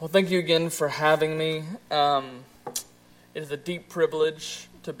Well, thank you again for having me. It is a deep privilege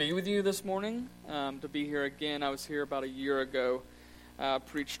to be with you this morning, to be here again. I was here about a year ago,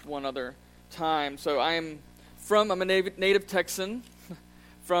 preached one other time. So I'm a native Texan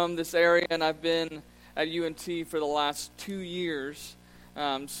from this area, and I've been at UNT for the last 2 years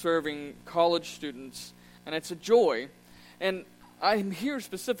serving college students, and it's a joy. And I'm here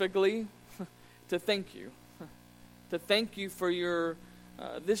specifically to thank you, for your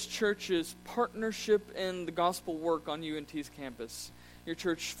this church's partnership in the gospel work on UNT's campus. Your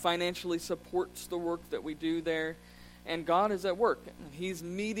church financially supports the work that we do there, and God is at work. He's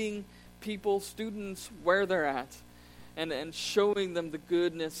meeting people, students, where they're at, and showing them the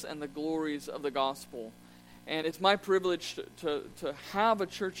goodness and the glories of the gospel. And it's my privilege to have a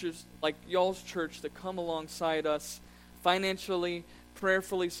church like y'all's church that come alongside us, financially,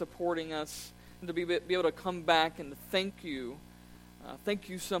 prayerfully supporting us, and to be able to come back and to thank you. Thank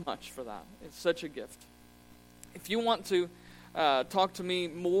you so much for that. It's such a gift. If you want to talk to me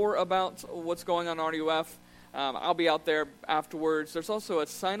more about what's going on at RUF, I'll be out there afterwards. There's also a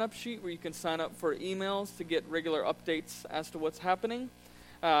sign-up sheet where you can sign up for emails to get regular updates as to what's happening.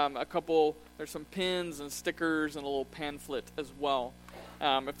 There's some pins and stickers and a little pamphlet as well,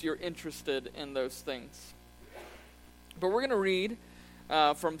 if you're interested in those things. But we're going to read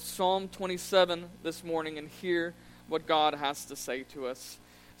from Psalm 27 this morning and hear what God has to say to us.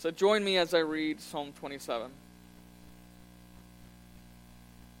 So join me as I read Psalm 27. It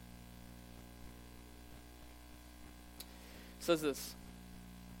says this: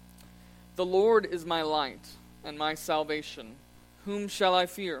 "The Lord is my light and my salvation. Whom shall I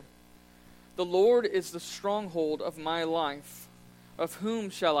fear? The Lord is the stronghold of my life. Of whom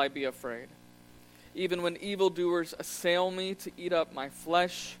shall I be afraid? Even when evildoers assail me to eat up my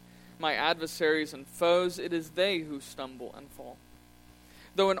flesh, my adversaries and foes, it is they who stumble and fall.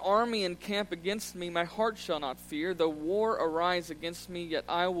 Though an army encamp against me, my heart shall not fear. Though war arise against me, yet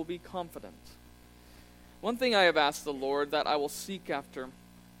I will be confident. One thing I have asked the Lord, that I will seek after,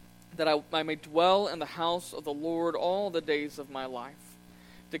 that I may dwell in the house of the Lord all the days of my life,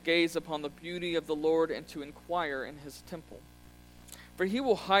 to gaze upon the beauty of the Lord and to inquire in his temple. For he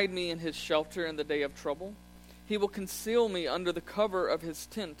will hide me in his shelter in the day of trouble. He will conceal me under the cover of his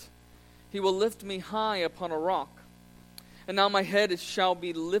tent. He will lift me high upon a rock. And now my head shall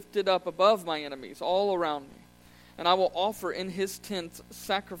be lifted up above my enemies all around me. And I will offer in his tent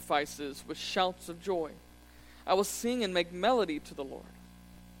sacrifices with shouts of joy. I will sing and make melody to the Lord.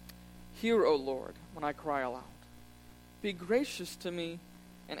 Hear, O Lord, when I cry aloud. Be gracious to me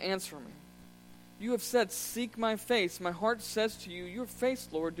and answer me. You have said, seek my face. My heart says to you, your face,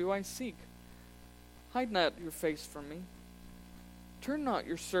 Lord, do I seek. Hide not your face from me. Turn not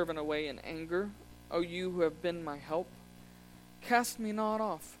your servant away in anger, O you who have been my help. Cast me not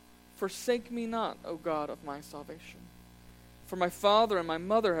off. Forsake me not, O God of my salvation. For my father and my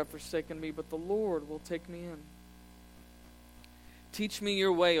mother have forsaken me, but the Lord will take me in. Teach me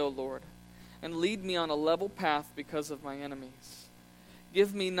your way, O Lord, and lead me on a level path because of my enemies.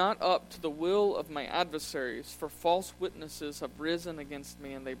 Give me not up to the will of my adversaries, for false witnesses have risen against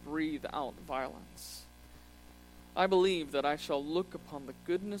me, and they breathe out violence. I believe that I shall look upon the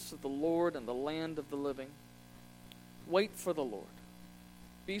goodness of the Lord in the land of the living. Wait for the Lord.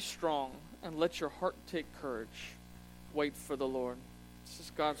 Be strong, and let your heart take courage. Wait for the Lord." This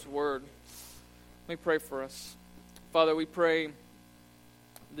is God's word. Let me pray for us. Father, we pray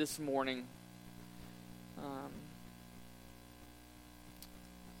this morning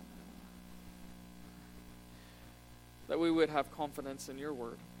that we would have confidence in your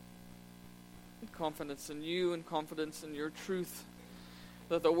word. Confidence in you and confidence in your truth.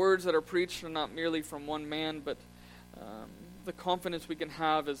 That the words that are preached are not merely from one man, but the confidence we can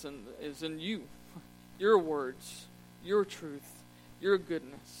have is in you. Your words, your truth, your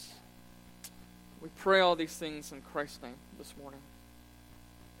goodness. We pray all these things in Christ's name this morning.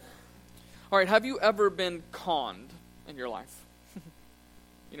 All right, have you ever been conned in your life?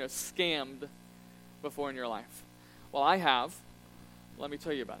 Scammed before in your life? Well, I have. Let me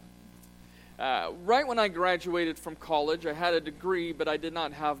tell you about it. Right when I graduated from college, I had a degree, but I did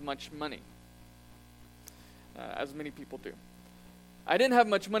not have much money, as many people do. I didn't have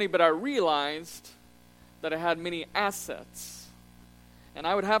much money, but I realized that I had many assets. And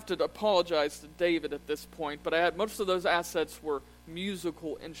I would have to apologize to David at this point, but most of those assets were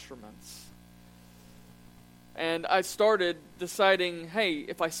musical instruments. And I started deciding, hey,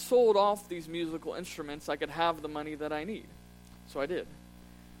 if I sold off these musical instruments, I could have the money that I need. So I did.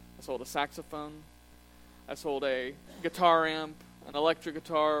 I sold a saxophone. I sold a guitar amp, an electric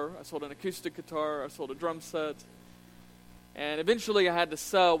guitar. I sold an acoustic guitar. I sold a drum set. And eventually I had to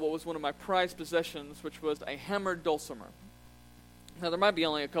sell what was one of my prized possessions, which was a hammered dulcimer. Now, there might be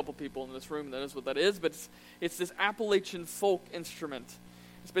only a couple people in this room that knows what that is, but it's this Appalachian folk instrument.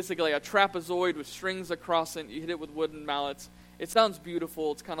 It's basically a trapezoid with strings across it. You hit it with wooden mallets. It sounds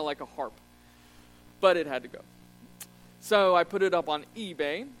beautiful. It's kind of like a harp. But it had to go. So I put it up on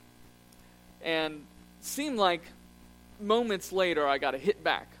eBay, and seemed like moments later I got a hit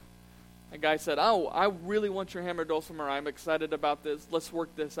back. A guy said, "Oh, I really want your hammered dulcimer. I'm excited about this. Let's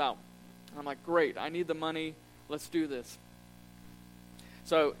work this out." And I'm like, "Great. I need the money. Let's do this."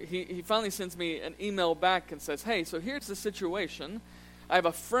 So he finally sends me an email back and says, "Hey, so here's the situation. I have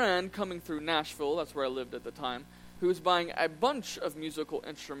a friend coming through Nashville," that's where I lived at the time, "who is buying a bunch of musical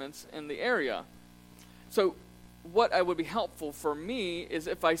instruments in the area. So what would be helpful for me is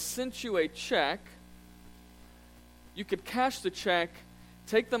if I sent you a check, you could cash the check,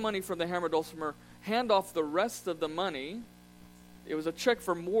 take the money from the hammer dulcimer, hand off the rest of the money. It was a check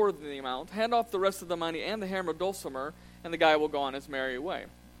for more than the amount. Hand off the rest of the money and the hammer dulcimer, and the guy will go on his merry way."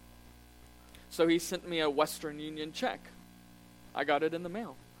 So he sent me a Western Union check. I got it in the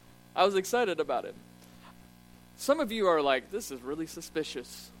mail. I was excited about it. Some of you are like, "This is really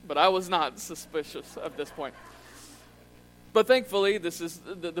suspicious," but I was not suspicious at this point. But thankfully, this is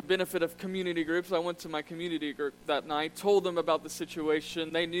the benefit of community groups. I went to my community group that night, told them about the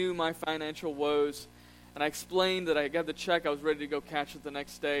situation. They knew my financial woes, and I explained that I got the check. I was ready to go cash it the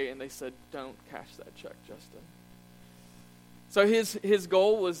next day, and they said, "Don't cash that check, Justin." So his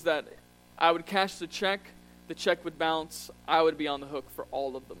goal was that I would cash the check would bounce, I would be on the hook for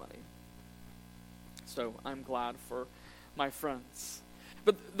all of the money. So I'm glad for my friends.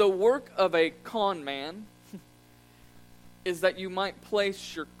 But the work of a con man is that you might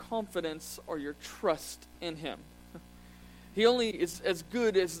place your confidence or your trust in him. He only is as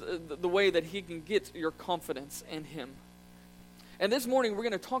good as the way that he can get your confidence in him. And this morning we're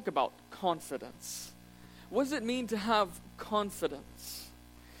going to talk about confidence. What does it mean to have confidence?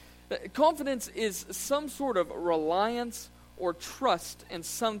 Confidence is some sort of reliance or trust in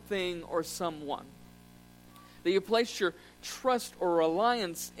something or someone. That you place your trust or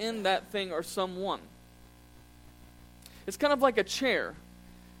reliance in that thing or someone. It's kind of like a chair.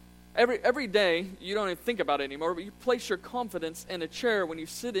 Every day, you don't even think about it anymore, but you place your confidence in a chair when you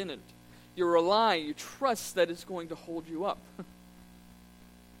sit in it. You rely, you trust that it's going to hold you up.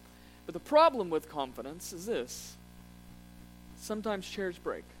 But the problem with confidence is this. Sometimes chairs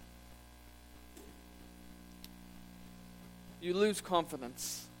break. You lose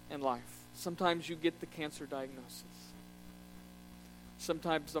confidence in life. Sometimes you get the cancer diagnosis.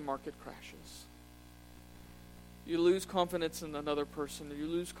 Sometimes the market crashes. You lose confidence in another person. You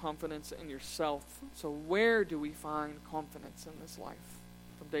lose confidence in yourself. So where do we find confidence in this life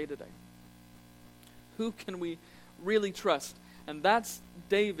from day to day? Who can we really trust? And that's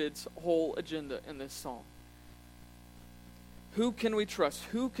David's whole agenda in this psalm. Who can we trust?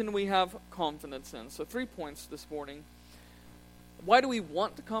 Who can we have confidence in? So 3 points this morning. Why do we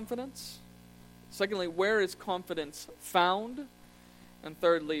want confidence? Secondly, where is confidence found? And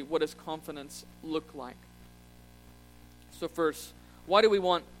thirdly, what does confidence look like? So first, why do we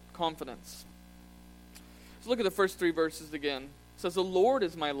want confidence? Let's look at the first 3 verses again. It says, "The Lord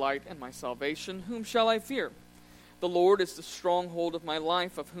is my light and my salvation. Whom shall I fear? The Lord is the stronghold of my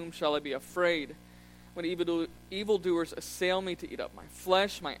life. Of whom shall I be afraid? When evildoers assail me to eat up my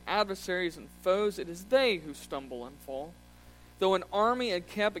flesh, my adversaries and foes, it is they who stumble and fall. Though an army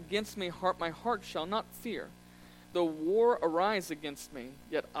encamp against me, my heart shall not fear. Though war arise against me,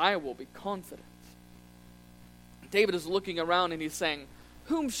 yet I will be confident." David is looking around and he's saying,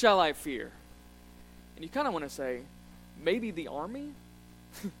 "Whom shall I fear?" And you kind of want to say, maybe the army?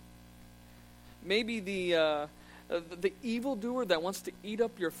 Maybe the evildoer that wants to eat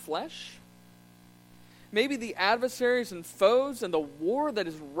up your flesh? Maybe the adversaries and foes and the war that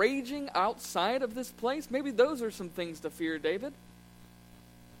is raging outside of this place? Maybe those are some things to fear, David.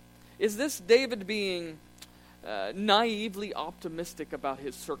 Is this David being naively optimistic about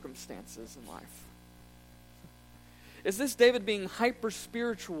his circumstances in life? Is this David being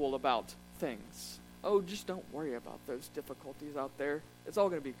hyper-spiritual about things? Oh, just don't worry about those difficulties out there. It's all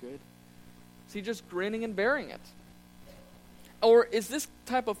going to be good. Is he just grinning and bearing it? Or is this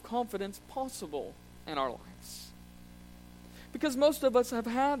type of confidence possible in our lives? Because most of us have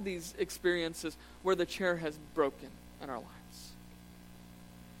had these experiences where the chair has broken in our lives.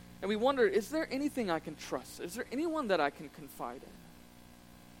 And we wonder, is there anything I can trust? Is there anyone that I can confide in?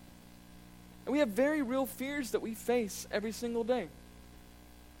 And we have very real fears that we face every single day.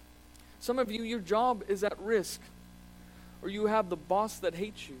 Some of you, your job is at risk. Or you have the boss that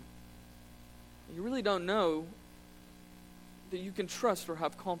hates you. You really don't know that you can trust or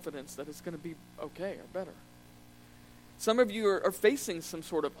have confidence that it's going to be okay or better. Some of you are facing some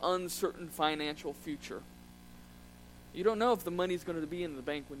sort of uncertain financial future. You don't know if the money's going to be in the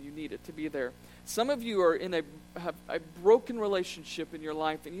bank when you need it to be there. Some of you are have a broken relationship in your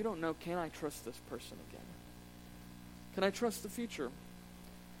life, and you don't know, can I trust this person again? Can I trust the future?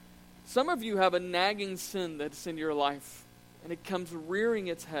 Some of you have a nagging sin that's in your life, and it comes rearing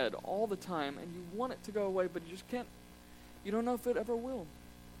its head all the time, and you want it to go away, but you just can't. You don't know if it ever will.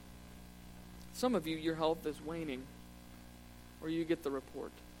 Some of you, your health is waning, or you get the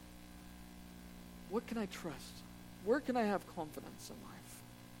report. What can I trust? Where can I have confidence in life?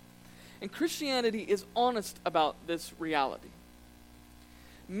 And Christianity is honest about this reality.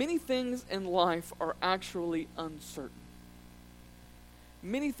 Many things in life are actually uncertain.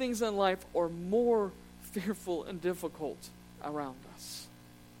 Many things in life are more fearful and difficult around us.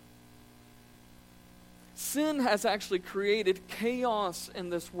 Sin has actually created chaos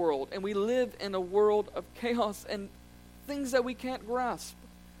in this world, and we live in a world of chaos and things that we can't grasp.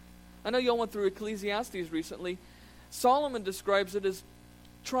 I know y'all went through Ecclesiastes recently. Solomon describes it as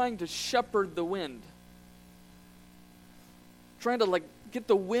trying to shepherd the wind. Trying to get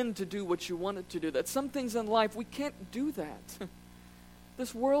the wind to do what you want it to do. That some things in life, we can't do that.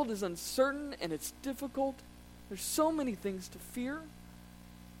 This world is uncertain and it's difficult. There's so many things to fear.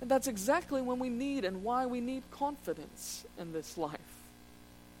 And that's exactly when we need and why we need confidence in this life.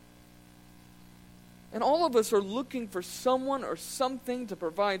 And all of us are looking for someone or something to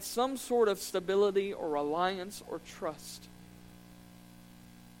provide some sort of stability or reliance or trust.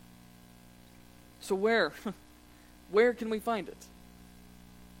 So where can we find it?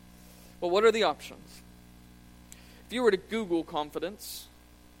 Well, what are the options? If you were to Google confidence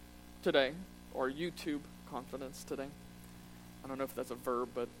today, or YouTube confidence today, I don't know if that's a verb,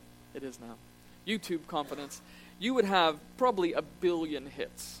 but it is now. YouTube confidence, you would have probably 1 billion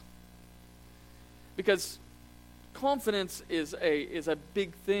hits. Because confidence is a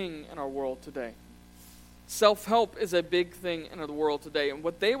big thing in our world today. Self-help is a big thing in the world today. And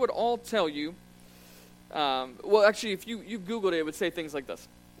what they would all tell you, if you Googled it, it would say things like this.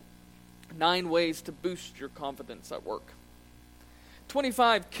 9 ways to boost your confidence at work.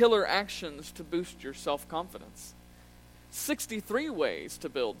 25 killer actions to boost your self-confidence. 63 ways to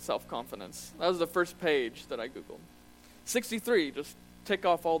build self-confidence. That was the first page that I Googled. 63, just tick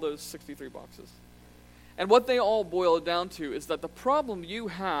off all those 63 boxes. And what they all boil down to is that the problem you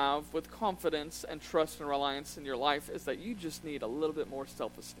have with confidence and trust and reliance in your life is that you just need a little bit more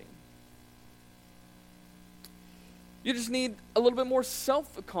self-esteem. You just need a little bit more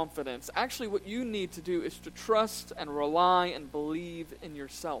self-confidence. Actually, what you need to do is to trust and rely and believe in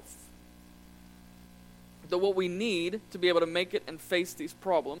yourself. That what we need to be able to make it and face these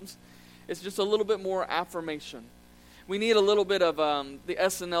problems is just a little bit more affirmation. We need a little bit of the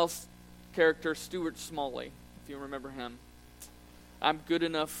SNL character Stuart Smalley, if you remember him. I'm good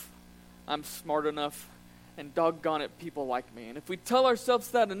enough, I'm smart enough, and doggone it, people like me. And if we tell ourselves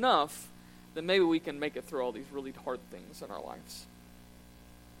that enough, then maybe we can make it through all these really hard things in our lives.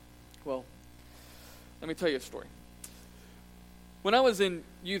 Well, let me tell you a story. When I was in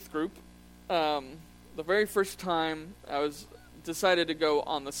youth group, the very first time I decided to go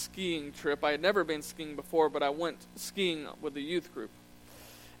on the skiing trip. I had never been skiing before, but I went skiing with the youth group.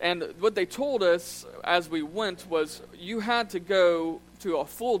 And what they told us as we went was you had to go to a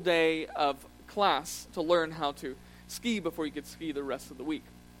full day of class to learn how to ski before you could ski the rest of the week.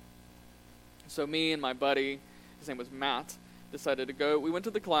 So me and my buddy, his name was Matt, decided to go. We went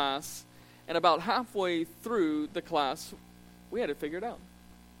to the class, and about halfway through the class, we had to figure it out.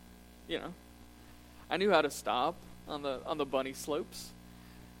 You know, I knew how to stop on the bunny slopes,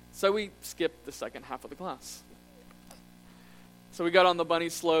 so we skipped the second half of the class. So we got on the bunny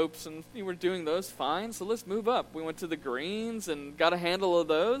slopes, and we were doing those fine, so let's move up. We went to the greens and got a handle of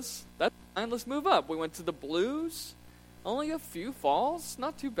those. That's fine, let's move up. We went to the blues. Only a few falls,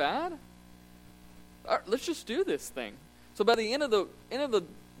 not too bad. All right, let's just do this thing. So by the end of the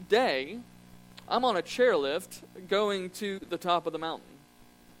day, I'm on a chairlift going to the top of the mountain.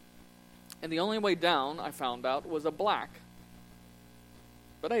 And the only way down, I found out, was a black.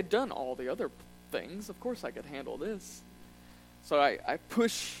 But I had done all the other things. Of course I could handle this. So I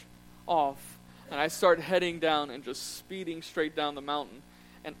push off, and I start heading down and just speeding straight down the mountain.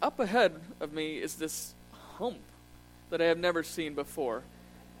 And up ahead of me is this hump that I have never seen before.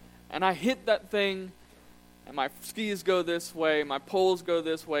 And I hit that thing, and my skis go this way, my poles go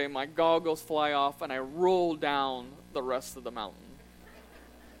this way, my goggles fly off, and I roll down the rest of the mountain.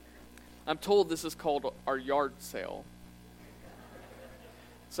 I'm told this is called our yard sale.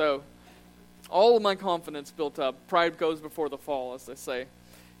 So All of my confidence built up. Pride goes before the fall, as they say.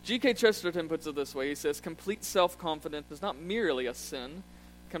 G.K. Chesterton puts it this way. He says, complete self-confidence is not merely a sin.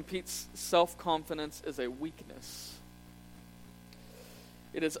 Complete self-confidence is a weakness.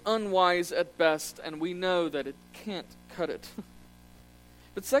 It is unwise at best, and we know that it can't cut it.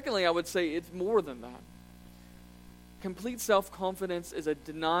 But secondly, I would say it's more than that. Complete self-confidence is a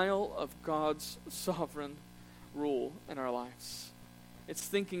denial of God's sovereign rule in our lives. It's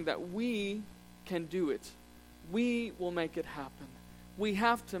thinking that we can do it. We will make it happen. We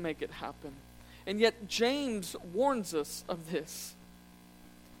have to make it happen. And yet James warns us of this.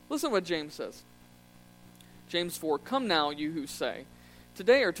 Listen to what James says. James 4, come now, you who say,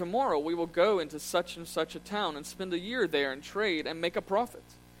 today or tomorrow we will go into such and such a town and spend a year there and trade and make a profit.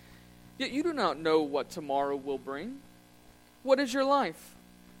 Yet you do not know what tomorrow will bring. What is your life?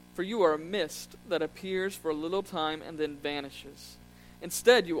 For you are a mist that appears for a little time and then vanishes.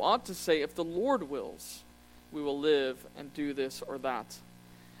 Instead, you ought to say, if the Lord wills, we will live and do this or that.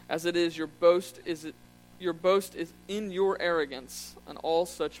 As it is, your boast is in your arrogance, and all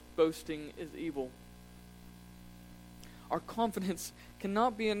such boasting is evil. Our confidence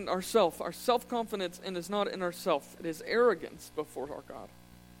cannot be in ourself. Our self-confidence is not in ourself. It is arrogance before our God.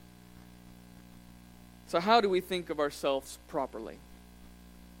 So how do we think of ourselves properly?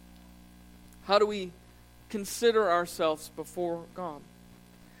 How do we consider ourselves before God?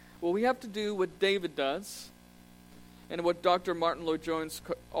 Well, we have to do what David does, and what Dr. Martin Lloyd-Jones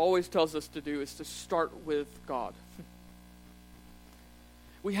always tells us to do is to start with God.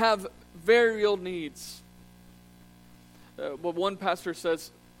 We have very real needs. But one pastor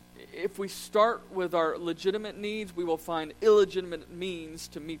says, if we start with our legitimate needs, we will find illegitimate means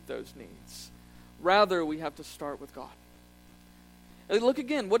to meet those needs. Rather, we have to start with God. And look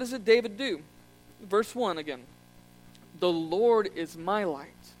again, what does David do? Verse 1 again. The Lord is my light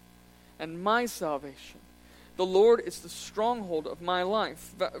and my salvation. The Lord is the stronghold of my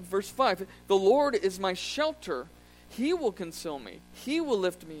life. Verse 5, the Lord is my shelter. He will conceal me. He will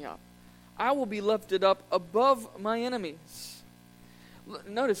lift me up. I will be lifted up above my enemies.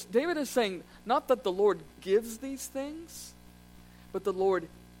 Notice, David is saying not that the Lord gives these things, but the Lord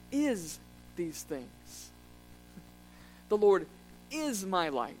is these things. The Lord is my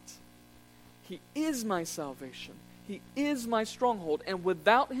light. He is my salvation. He is my stronghold. And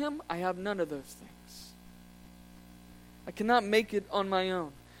without Him, I have none of those things. I cannot make it on my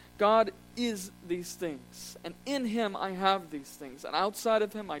own. God is these things. And in Him, I have these things. And outside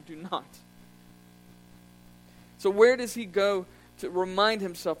of Him, I do not. So where does he go to remind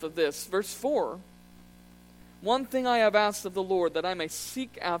himself of this? Verse 4. One thing I have asked of the Lord, that I may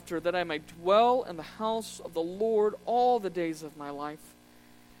seek after, that I may dwell in the house of the Lord all the days of my life,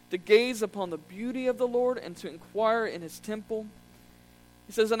 to gaze upon the beauty of the Lord and to inquire in His temple.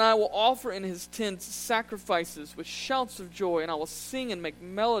 He says, and I will offer in His tents sacrifices with shouts of joy, and I will sing and make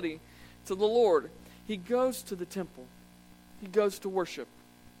melody to the Lord. He goes to the temple. He goes to worship.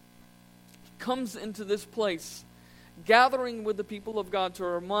 He comes into this place, gathering with the people of God to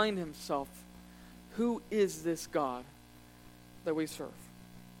remind himself, who is this God that we serve?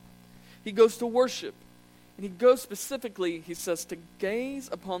 He goes to worship. And he goes specifically, he says, to gaze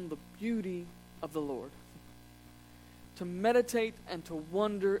upon the beauty of the Lord. To meditate and to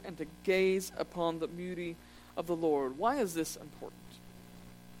wonder and to gaze upon the beauty of the Lord. Why is this important?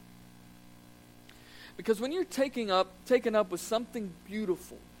 Because when you're taken up with something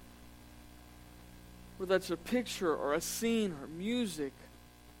beautiful, whether that's a picture or a scene or music,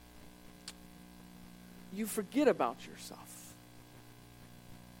 you forget about yourself.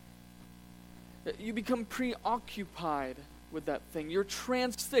 You become preoccupied with that thing. You're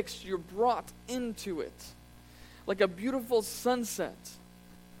transfixed. You're brought into it. Like a beautiful sunset.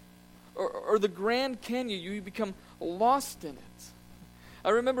 Or the Grand Canyon, you become lost in it. I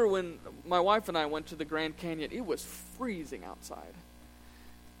remember when my wife and I went to the Grand Canyon, it was freezing outside.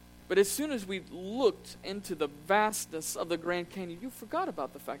 But as soon as we looked into the vastness of the Grand Canyon, you forgot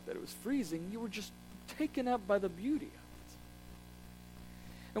about the fact that it was freezing. You were just taken up by the beauty of it.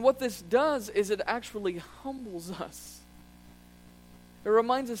 And what this does is it actually humbles us. It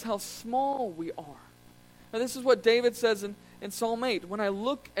reminds us how small we are. And this is what David says in Psalm 8. When I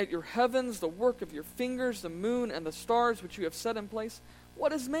look at your heavens, the work of your fingers, the moon and the stars which you have set in place,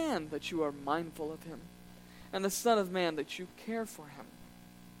 what is man that you are mindful of him? And the Son of Man that you care for him?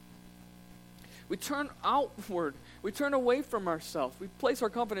 We turn outward. We turn away from ourselves. We place our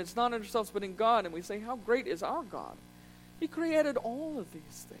confidence not in ourselves but in God, and we say, how great is our God? He created all of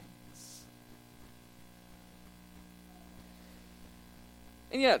these things.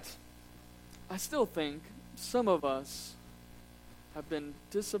 And yet, I still think some of us have been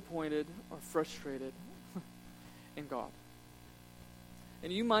disappointed or frustrated in God.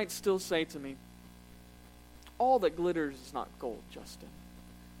 And you might still say to me, all that glitters is not gold, Justin.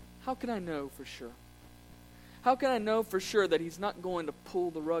 How can I know for sure? How can I know for sure that he's not going to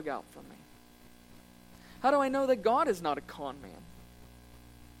pull the rug out from me? How do I know that God is not a con man?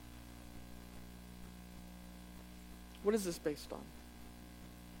 What is this based on?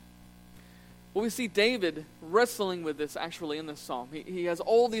 Well, we see David wrestling with this actually in this psalm. He has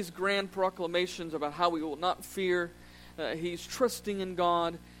all these grand proclamations about how we will not fear. He's trusting in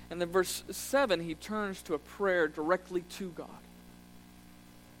God. And then verse 7, he turns to a prayer directly to God.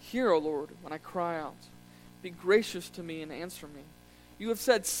 Hear, O Lord, when I cry out. Be gracious to me and answer me. You have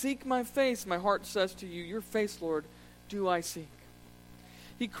said, seek my face. My heart says to you, your face, Lord, do I seek.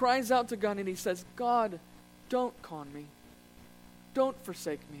 He cries out to God and he says, God, don't con me. Don't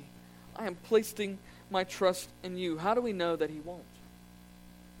forsake me. I am placing my trust in you. How do we know that he won't?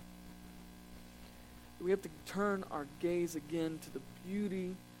 We have to turn our gaze again to the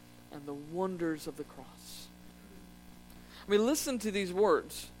beauty and the wonders of the cross. I mean, listen to these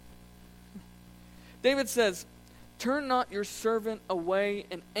words. David says, turn not your servant away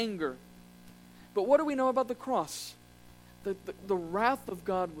in anger. But what do we know about the cross? The wrath of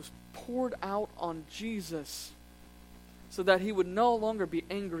God was poured out on Jesus so that he would no longer be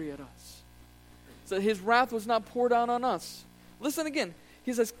angry at us. So his wrath was not poured out on us. Listen again.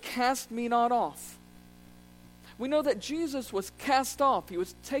 He says, cast me not off. We know that Jesus was cast off. He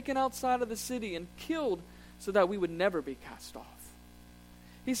was taken outside of the city and killed so that we would never be cast off.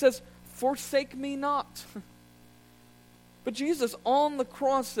 He says, forsake me not. But Jesus on the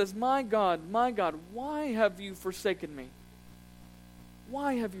cross says, my God, why have you forsaken me?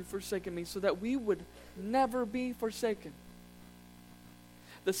 Why have you forsaken me? So that we would never be forsaken.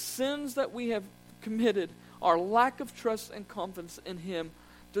 The sins that we have committed, our lack of trust and confidence in him,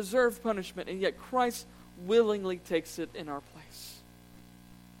 deserve punishment, and yet Christ willingly takes it in our place.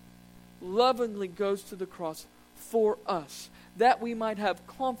 Lovingly goes to the cross for us, that we might have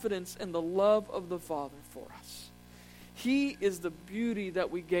confidence in the love of the Father for us. He is the beauty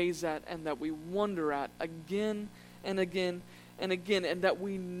that we gaze at and that we wonder at again and again and again, and that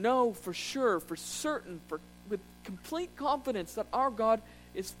we know for sure, for certain, with complete confidence that our God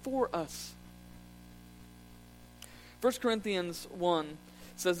is for us. 1 Corinthians 1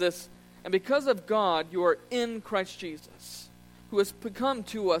 says this, and because of God you are in Christ Jesus, who has become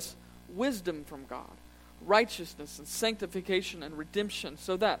to us wisdom from God, righteousness and sanctification and redemption,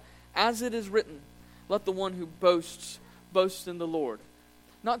 so that, as it is written, let the one who boasts boast in the Lord.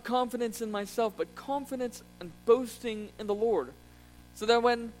 Not confidence in myself, but confidence and boasting in the Lord. So that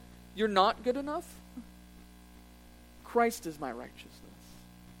when you're not good enough, Christ is my righteousness.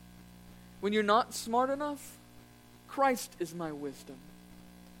 When you're not smart enough, Christ is my wisdom.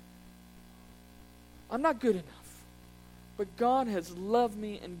 I'm not good enough, but God has loved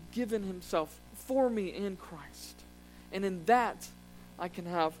me and given himself for me in Christ. And in that, I can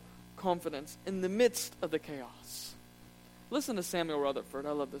have confidence in the midst of the chaos. Listen to Samuel Rutherford.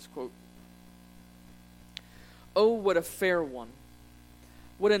 I love this quote. Oh, what a fair one.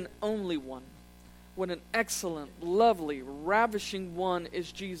 What an only one. What an excellent, lovely, ravishing one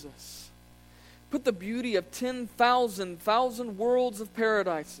is Jesus. Put the beauty of 10,000 worlds of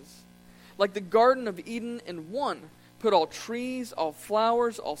paradises, like the Garden of Eden, in one. Put all trees, all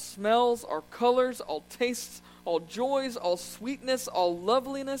flowers, all smells, all colors, all tastes, all joys, all sweetness, all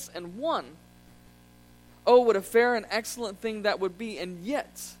loveliness in one. Oh, what a fair and excellent thing that would be, and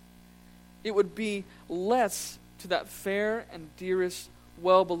yet it would be less to that fair and dearest,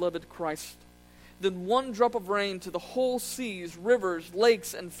 well-beloved Christ than one drop of rain to the whole seas, rivers,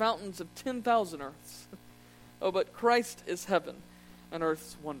 lakes, and fountains of 10,000 earths. Oh, but Christ is heaven and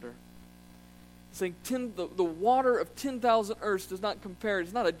earth's wonder. Saying the water of 10,000 earths does not compare,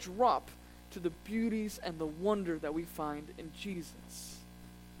 it's not a drop to the beauties and the wonder that we find in Jesus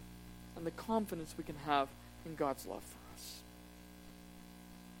and the confidence we can have in God's love for us.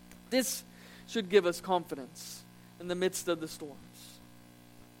 This should give us confidence in the midst of the storms.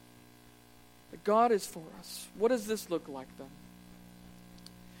 That God is for us. What does this look like then?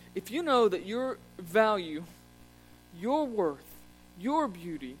 If you know that your value, your worth, your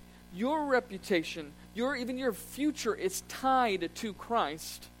beauty, your reputation, even your future is tied to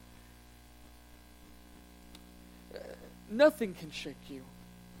Christ, nothing can shake you.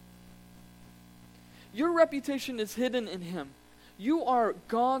 Your reputation is hidden in Him. You are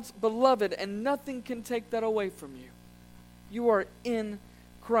God's beloved, and nothing can take that away from you. You are in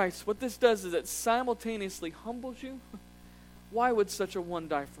Christ. What this does is it simultaneously humbles you. Why would such a one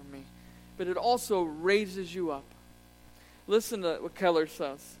die for me? But it also raises you up. Listen to what Keller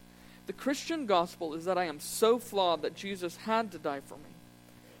says. The Christian gospel is that I am so flawed that Jesus had to die for me.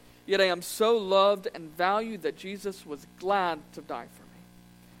 Yet I am so loved and valued that Jesus was glad to die for me.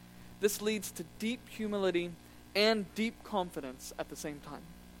 This leads to deep humility and deep confidence at the same time.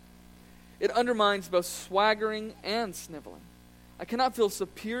 It undermines both swaggering and sniveling. I cannot feel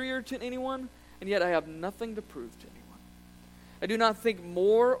superior to anyone, and yet I have nothing to prove to anyone. I do not think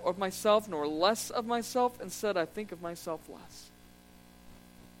more of myself nor less of myself. Instead, I think of myself less.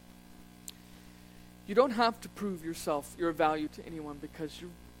 You don't have to prove yourself, your value to anyone, because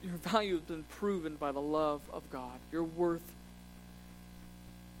your value has been proven by the love of God. Your worth.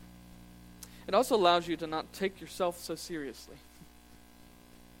 It also allows you to not take yourself so seriously.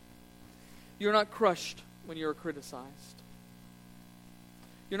 You're not crushed when you're criticized.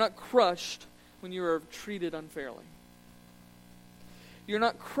 You're not crushed when you are treated unfairly. You're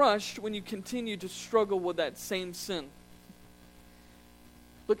not crushed when you continue to struggle with that same sin.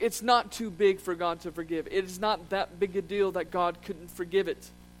 Look, it's not too big for God to forgive. It is not that big a deal that God couldn't forgive it.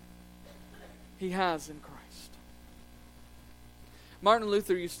 He has in Christ. Martin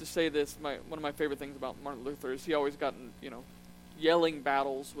Luther used to say this. One of my favorite things about Martin Luther is he always got in, yelling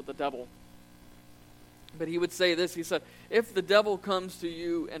battles with the devil. But he would say this. He said, if the devil comes to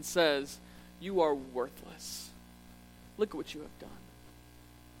you and says, you are worthless, look at what you have done.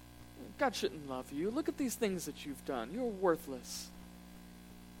 God shouldn't love you. Look at these things that you've done. You're worthless.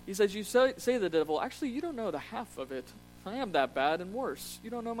 He says, you say to the devil, actually, you don't know the half of it. I am that bad and worse. You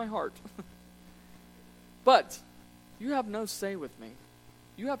don't know my heart. But you have no say with me.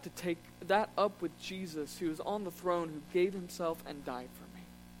 You have to take that up with Jesus, who is on the throne, who gave himself and died for me.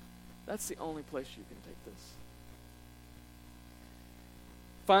 That's the only place you can take this.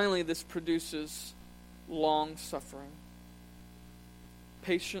 Finally, this produces long suffering,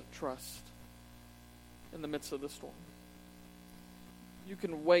 patient trust in the midst of the storm. You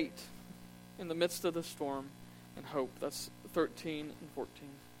can wait in the midst of the storm and hope. That's 13 and 14.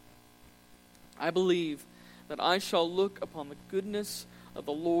 I believe that I shall look upon the goodness of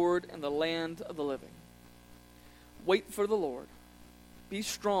the Lord in the land of the living. Wait for the Lord. Be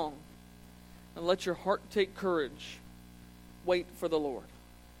strong, and let your heart take courage. Wait for the Lord.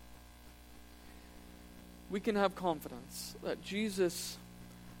 We can have confidence that Jesus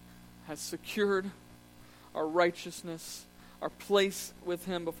has secured our righteousness, our place with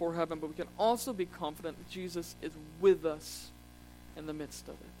him before heaven, but we can also be confident that Jesus is with us in the midst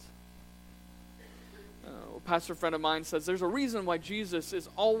of it. A pastor friend of mine says there's a reason why Jesus is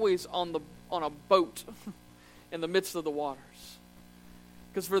always on a boat in the midst of the waters.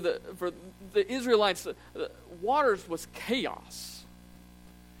 Because for the Israelites, the waters was chaos.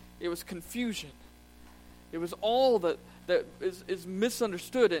 It was confusion. It was all that is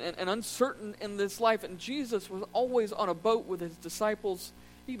misunderstood and uncertain in this life. And Jesus was always on a boat with his disciples,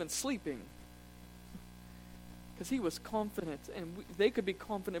 even sleeping. Because he was confident, and they could be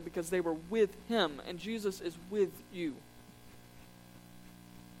confident because they were with him, and Jesus is with you.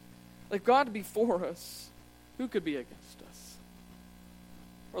 If God be for us, who could be against us?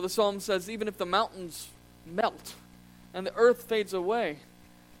 Or the psalm says, even if the mountains melt and the earth fades away,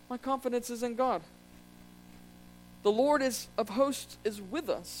 my confidence is in God. The Lord of hosts is with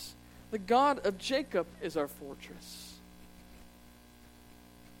us. The God of Jacob is our fortress.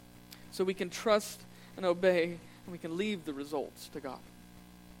 So we can trust and obey, and we can leave the results to God.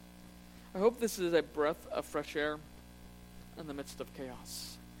 I hope this is a breath of fresh air in the midst of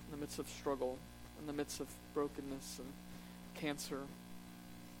chaos, in the midst of struggle, in the midst of brokenness and cancer.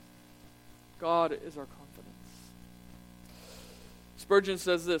 God is our confidence. Spurgeon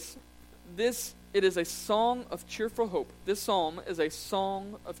says this, it is a song of cheerful hope. This psalm is a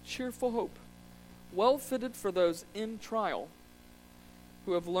song of cheerful hope, well fitted for those in trial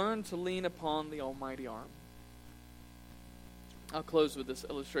who have learned to lean upon the almighty arm. I'll close with this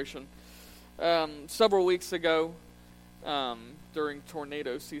illustration. Several weeks ago, during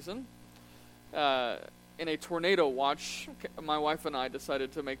tornado season, in a tornado watch, my wife and I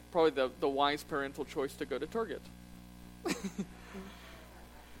decided to make probably the wise parental choice to go to Target.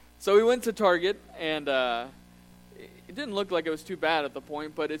 So we went to Target, and it didn't look like it was too bad at the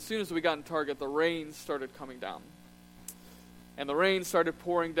point, but as soon as we got in Target, the rain started coming down. And the rain started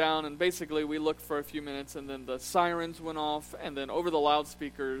pouring down, and basically we looked for a few minutes, and then the sirens went off, and then over the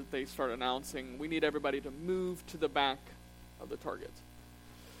loudspeaker, they started announcing, we need everybody to move to the back of the Target.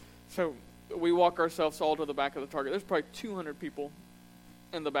 So we walk ourselves all to the back of the Target. There's probably 200 people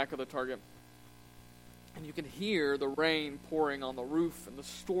in the back of the Target. And you can hear the rain pouring on the roof and the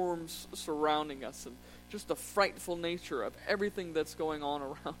storms surrounding us and just the frightful nature of everything that's going on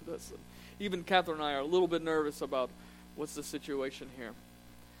around us. And even Catherine and I are a little bit nervous about what's the situation here?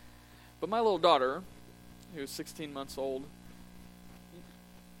 But my little daughter, who's 16 months old,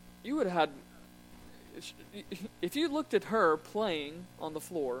 you would have had, if you looked at her playing on the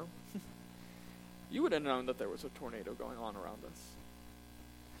floor, you would have known that there was a tornado going on around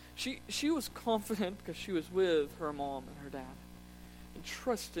us. She was confident because she was with her mom and her dad, and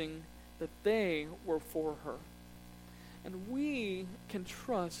trusting that they were for her. And we can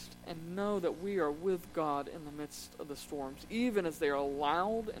trust and know that we are with God in the midst of the storms, even as they are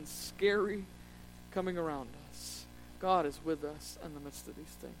loud and scary coming around us. God is with us in the midst of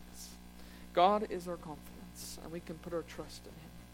these things. God is our confidence, and we can put our trust in Him.